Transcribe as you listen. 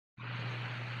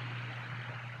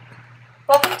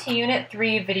Welcome to Unit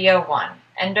 3, Video 1,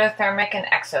 Endothermic and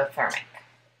Exothermic.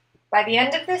 By the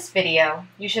end of this video,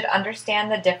 you should understand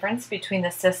the difference between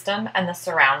the system and the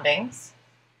surroundings.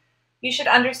 You should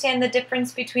understand the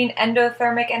difference between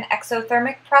endothermic and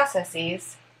exothermic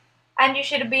processes, and you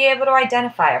should be able to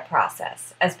identify a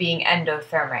process as being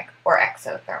endothermic or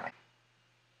exothermic.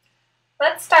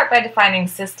 Let's start by defining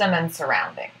system and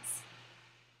surroundings.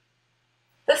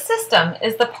 The system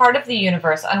is the part of the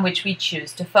universe on which we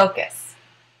choose to focus,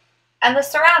 and the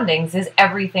surroundings is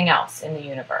everything else in the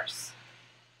universe.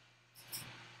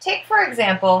 Take, for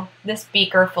example, this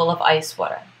beaker full of ice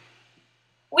water.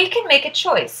 We can make a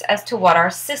choice as to what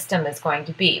our system is going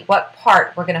to be, what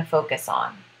part we're going to focus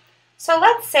on. So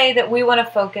let's say that we want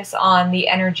to focus on the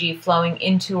energy flowing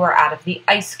into or out of the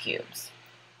ice cubes.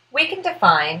 We can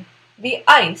define the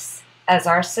ice as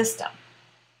our system.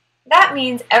 That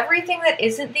means everything that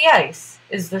isn't the ice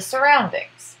is the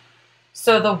surroundings.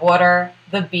 So the water,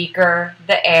 the beaker,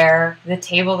 the air, the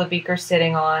table the beaker's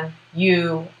sitting on,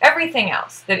 you, everything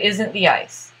else that isn't the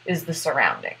ice is the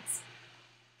surroundings.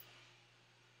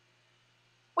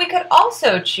 We could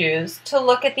also choose to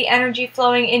look at the energy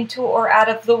flowing into or out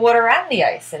of the water and the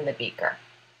ice in the beaker.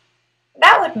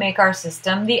 That would make our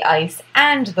system the ice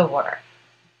and the water.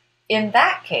 In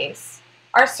that case,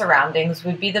 our surroundings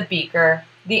would be the beaker,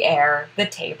 the air, the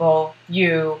table,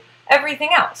 you, everything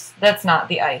else that's not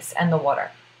the ice and the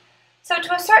water. So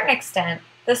to a certain extent,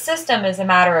 the system is a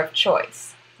matter of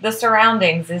choice. The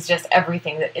surroundings is just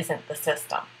everything that isn't the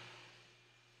system.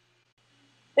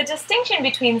 The distinction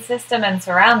between system and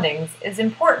surroundings is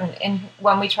important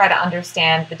when we try to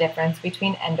understand the difference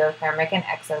between endothermic and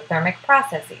exothermic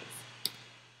processes.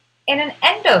 In an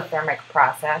endothermic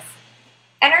process,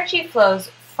 energy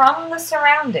flows from the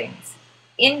surroundings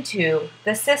into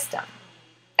the system.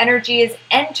 Energy is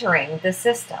entering the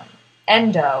system,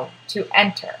 endo, to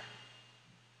enter.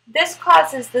 This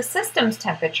causes the system's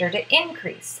temperature to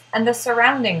increase and the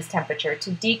surroundings' temperature to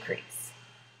decrease.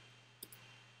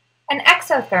 An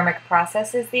exothermic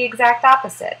process is the exact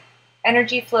opposite.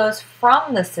 Energy flows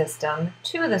from the system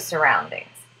to the surroundings.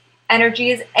 Energy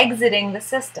is exiting the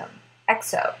system,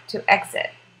 exo, to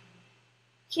exit.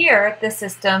 Here, the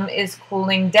system is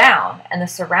cooling down and the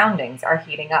surroundings are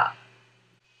heating up.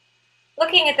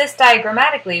 Looking at this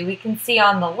diagrammatically, we can see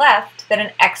on the left that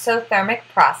an exothermic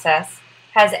process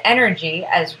has energy,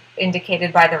 as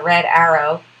indicated by the red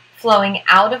arrow, flowing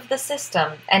out of the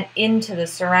system and into the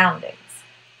surroundings.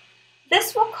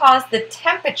 This will cause the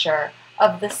temperature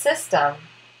of the system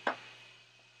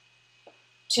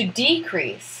to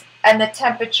decrease and the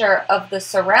temperature of the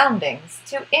surroundings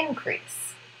to increase.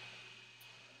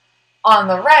 On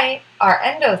the right, our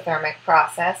endothermic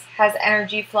process has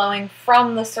energy flowing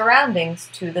from the surroundings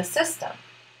to the system.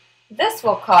 This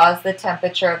will cause the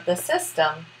temperature of the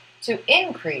system to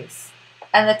increase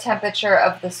and the temperature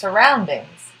of the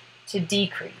surroundings to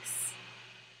decrease.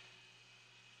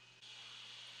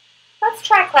 Let's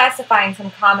try classifying some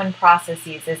common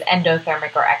processes as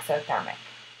endothermic or exothermic.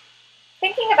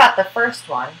 Thinking about the first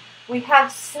one, we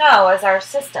have snow as our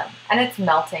system, and it's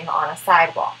melting on a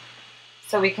sidewalk.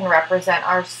 So we can represent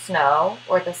our snow,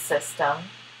 or the system,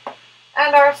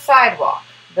 and our sidewalk,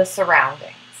 the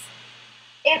surroundings.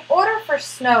 In order for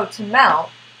snow to melt,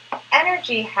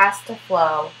 energy has to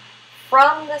flow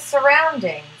from the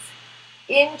surroundings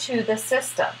into the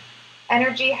system.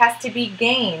 Energy has to be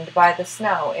gained by the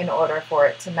snow in order for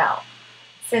it to melt.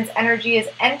 Since energy is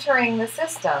entering the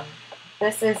system,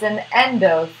 this is an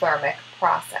endothermic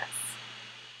process.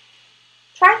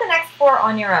 Try the next four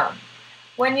on your own.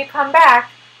 When you come back,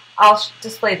 I'll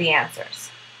display the answers.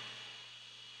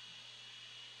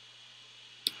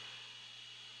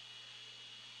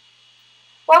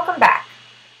 Welcome back.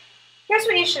 Here's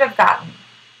what you should have gotten.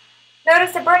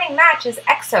 Notice a burning match is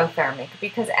exothermic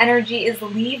because energy is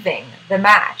leaving the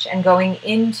match and going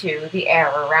into the air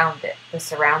around it, the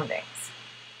surroundings.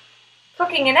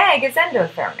 Cooking an egg is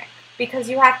endothermic because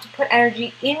you have to put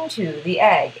energy into the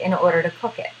egg in order to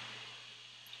cook it.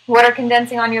 Water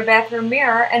condensing on your bathroom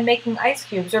mirror and making ice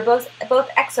cubes are both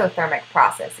exothermic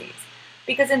processes,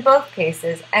 because in both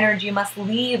cases, energy must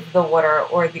leave the water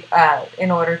or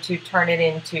in order to turn it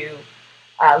into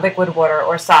liquid water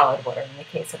or solid water in the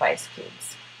case of ice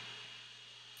cubes.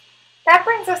 That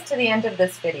brings us to the end of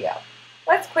this video.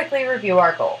 Let's quickly review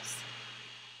our goals.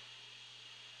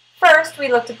 First, we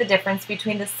looked at the difference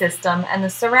between the system and the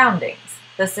surroundings.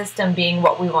 The system being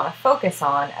what we want to focus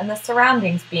on, and the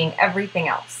surroundings being everything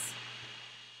else.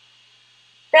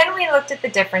 Then we looked at the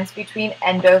difference between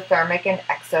endothermic and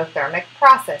exothermic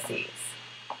processes.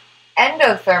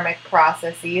 Endothermic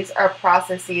processes are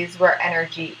processes where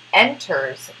energy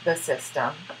enters the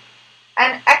system,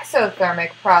 And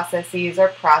exothermic processes are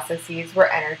processes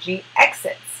where energy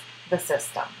exits the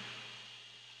system.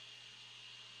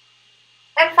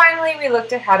 And finally, we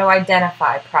looked at how to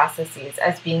identify processes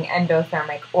as being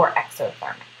endothermic or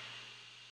exothermic.